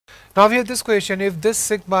Now we have this question: if this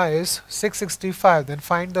sigma is 665, then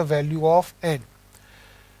find the value of n.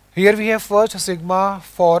 Here we have first sigma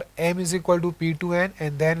for m is equal to p to n,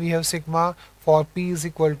 and then we have sigma for p is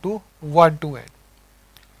equal to 1 to n.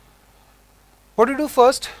 What do we do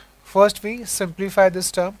first? First we simplify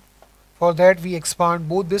this term. For that we expand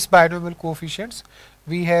both these binomial coefficients.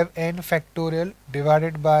 We have n factorial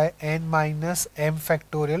divided by n minus m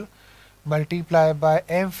factorial multiply by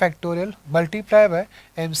m factorial multiply by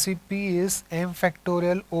MCP is m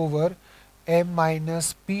factorial over m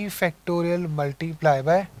minus p factorial multiply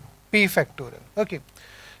by p factorial. Okay,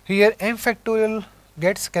 here m factorial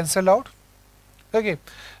gets cancelled out. Okay,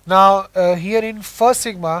 now here in first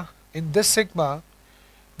sigma, in this sigma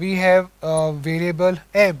we have variable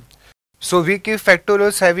m, so we keep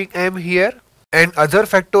factorials having m here, and other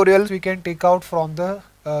factorials we can take out from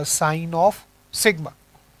the sign of sigma.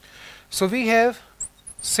 So we have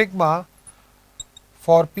sigma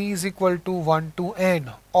for p is equal to 1 to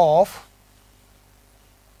n of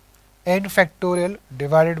n factorial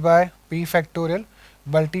divided by p factorial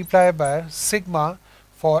multiply by sigma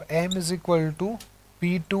for m is equal to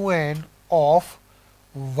p to n of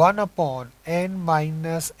 1 upon n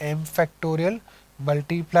minus m factorial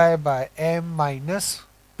multiply by m minus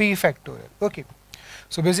p factorial. Okay,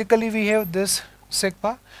 so basically we have this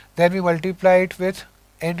sigma, then we multiply it with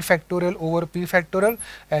n factorial over p factorial,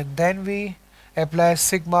 and then we apply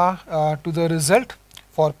sigma to the result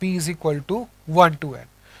for p is equal to 1 to n.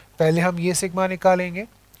 पहले हम ये sigma निकालेंगे,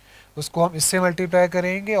 उसको हम इससे multiply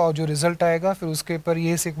करेंगे और जो रिजल्ट आएगा फिर उसके ऊपर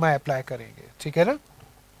ये सिग्मा अप्लाई करेंगे, ठीक है ना.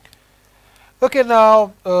 Okay,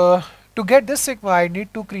 now to get this sigma I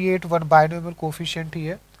need to create one binomial coefficient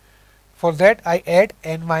here. For that I add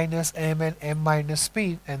n minus m and m minus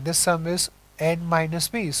p, and this sum is n minus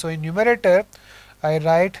p. So in numerator I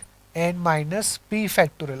write n minus p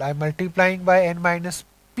factorial. I am multiplying by n minus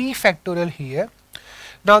p factorial here.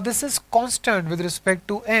 Now this is constant with respect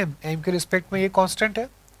to m. M के respect में ये constant है.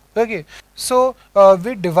 Okay, so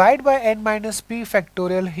we divide by n minus p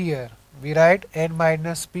factorial here. We write n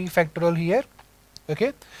minus p factorial here.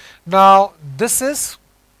 Okay, now this is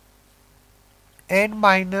n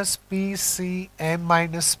minus p c m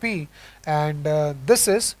minus p, and this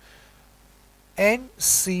is n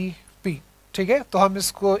c p. ठीक है, तो हम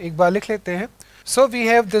इसको एक बार लिख लेते हैं. So we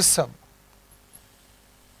have this sum.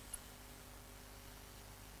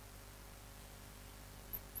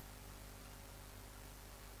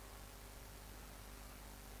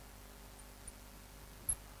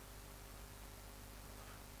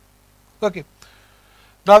 Okay,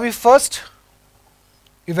 now we first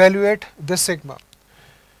evaluate this sigma.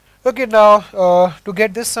 Okay, now to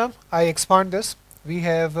get this sum I expand this. We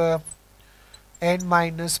have n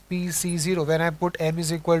minus p c 0. When I put m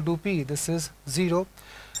is equal to p, this is 0.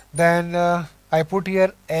 Then I put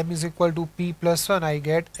here m is equal to p plus 1, I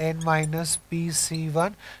get n minus p c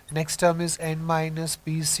 1. Next term is n minus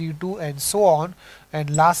p c 2, and so on,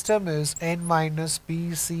 and last term is n minus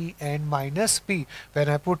p c n minus p. When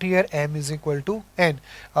I put here m is equal to n,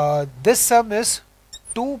 this sum is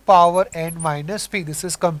 2 power n minus p. This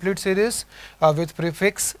is complete series with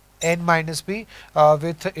prefix n minus p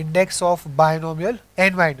with index of binomial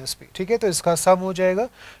n minus p. ठीक है, तो इसका सम हो जाएगा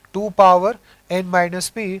 2 power n minus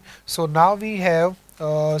p. So now we have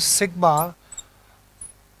sigma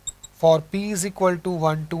for p is equal to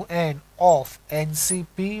 1 to n of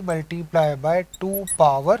ncp multiply by 2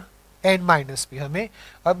 power n minus p. हमें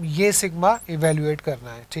अब ये sigma evaluate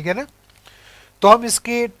करना है, ठीक है ना. तो हम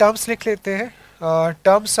इसके टर्म्स लिख लेते हैं.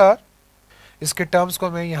 टर्म्स आर, इसके टर्म्स को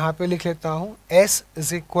मैं यहाँ पे लिख लेता हूँ. s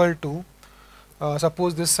is equal to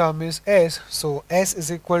suppose this sum is s, so s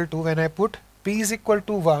is equal to, when I put p is equal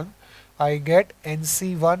to 1, I get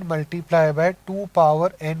nc1 multiply by 2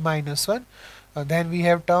 power n minus 1. Then we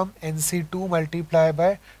have term nc2 multiply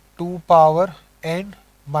by 2 power n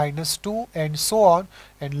minus 2, and so on,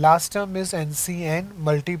 and last term is ncn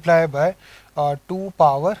multiply by 2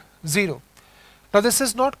 power 0. Now this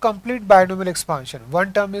is not complete binomial expansion.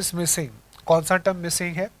 One term is missing. कौन सा term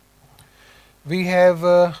missing है? We have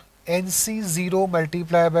nc0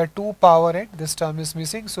 multiply by 2 power n. This term is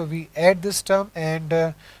missing, so we add this term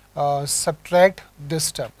and subtract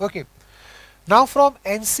this term. Okay. Now from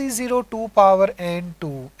nc0 2 power n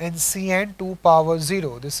to ncn 2 power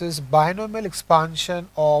 0, this is binomial expansion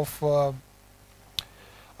of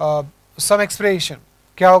some expression.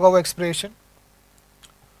 क्या होगा वो expression?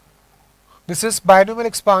 This is binomial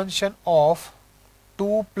expansion of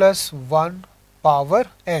 2 plus 1 power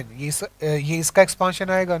n. ये इसका expansion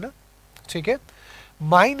आएगा ना, ठीक है.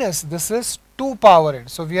 Minus this is 2 power n.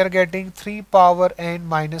 So we are getting 3 power n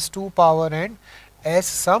minus 2 power n as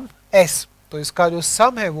some s. तो इसका जो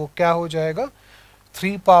सम है वो क्या हो जाएगा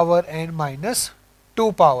 3 power n minus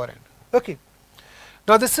 2 power n. Okay,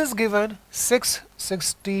 now this is given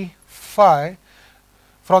 665.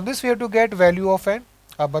 From this we have to get value of n.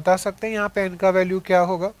 आप बता सकते हैं यहाँ पे n का वैल्यू क्या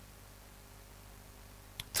होगा.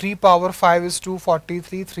 3 power 5 is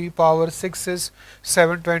 243, 3 power 6 is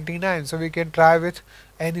 729. So we can try with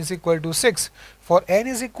n is equal to 6. For n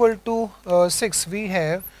is equal to 6, we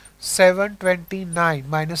have 729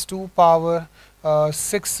 minus 2 power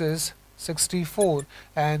 6 is 64,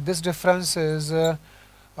 and this difference is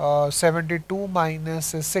 72 minus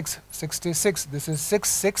 6, 66. This is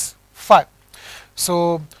 665.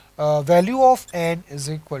 So value of n is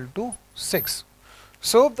equal to 6.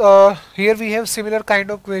 So here we have similar kind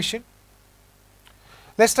of question.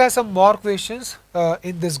 Let's try some more questions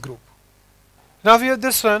in this group. Now we have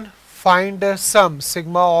this one. Find sum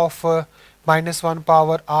sigma of minus 1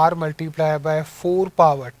 power r multiplied by 4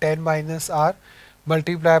 power 10 minus r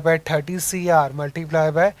multiplied by 30 cr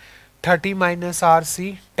multiplied by 30 minus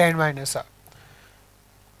rc 10 minus r.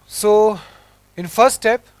 So in first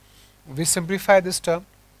step we simplify this term.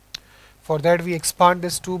 For that we expand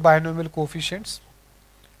this to binomial coefficients.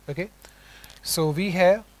 Okay, so we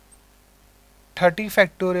have 30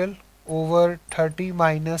 factorial over 30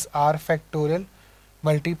 minus r factorial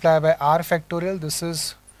multiplied by r factorial. This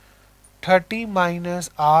is 30 minus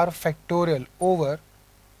r factorial over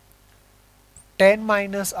 10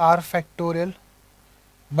 minus r factorial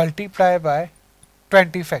multiplied by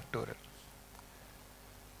 20 factorial.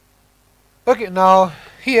 Okay, now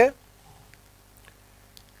here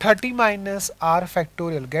 30 minus r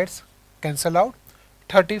factorial gets cancelled out.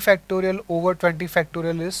 30 factorial over 20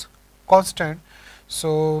 factorial is constant.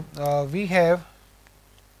 So we have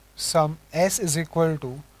sum s is equal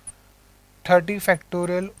to 30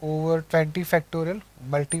 factorial over 20 factorial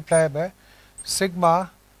multiplied by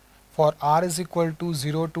sigma for r is equal to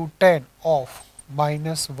 0 to 10 of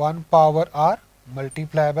minus 1 power r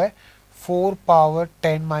multiplied by 4 power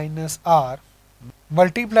 10 minus r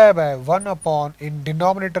multiply by 1 upon, in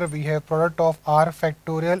denominator we have product of r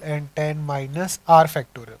factorial and 10 minus r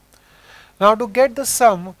factorial. Now to get the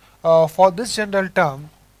sum for this general term,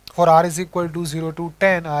 for r is equal to 0 to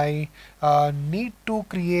 10, I need to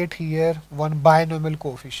create here one binomial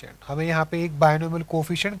coefficient. हमें यहाँ पे एक binomial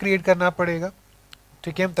coefficient create करना पड़ेगा,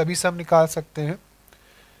 ठीक है, हम तभी सम निकाल सकते हैं.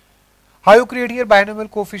 How you create here binomial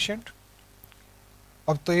coefficient?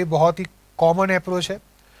 अब तो ये बहुत ही common approach है.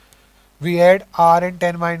 We add r and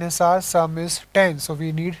 10 minus r, sum is 10. So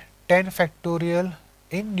we need 10 factorial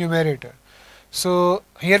in numerator. So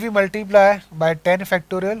here we multiply by 10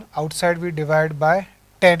 factorial, outside we divide by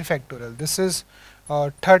 10 factorial. This is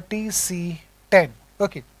 30c10.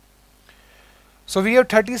 Okay. So we have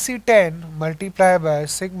 30c10 multiplied by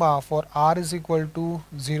sigma for r is equal to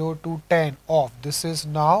 0 to 10 of, this is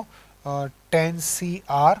now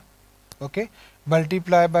 10cr. Okay,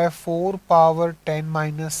 multiply by 4 power 10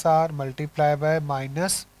 minus r multiply by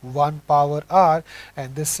minus 1 power r,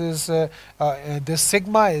 and this is this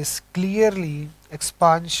sigma is clearly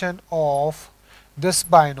expansion of this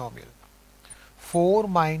binomial 4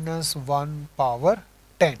 minus 1 power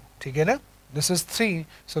 10. ठीक है ना? This is 3.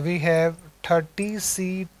 So we have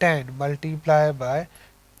 30c10 multiplied by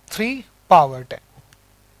 3 power 10.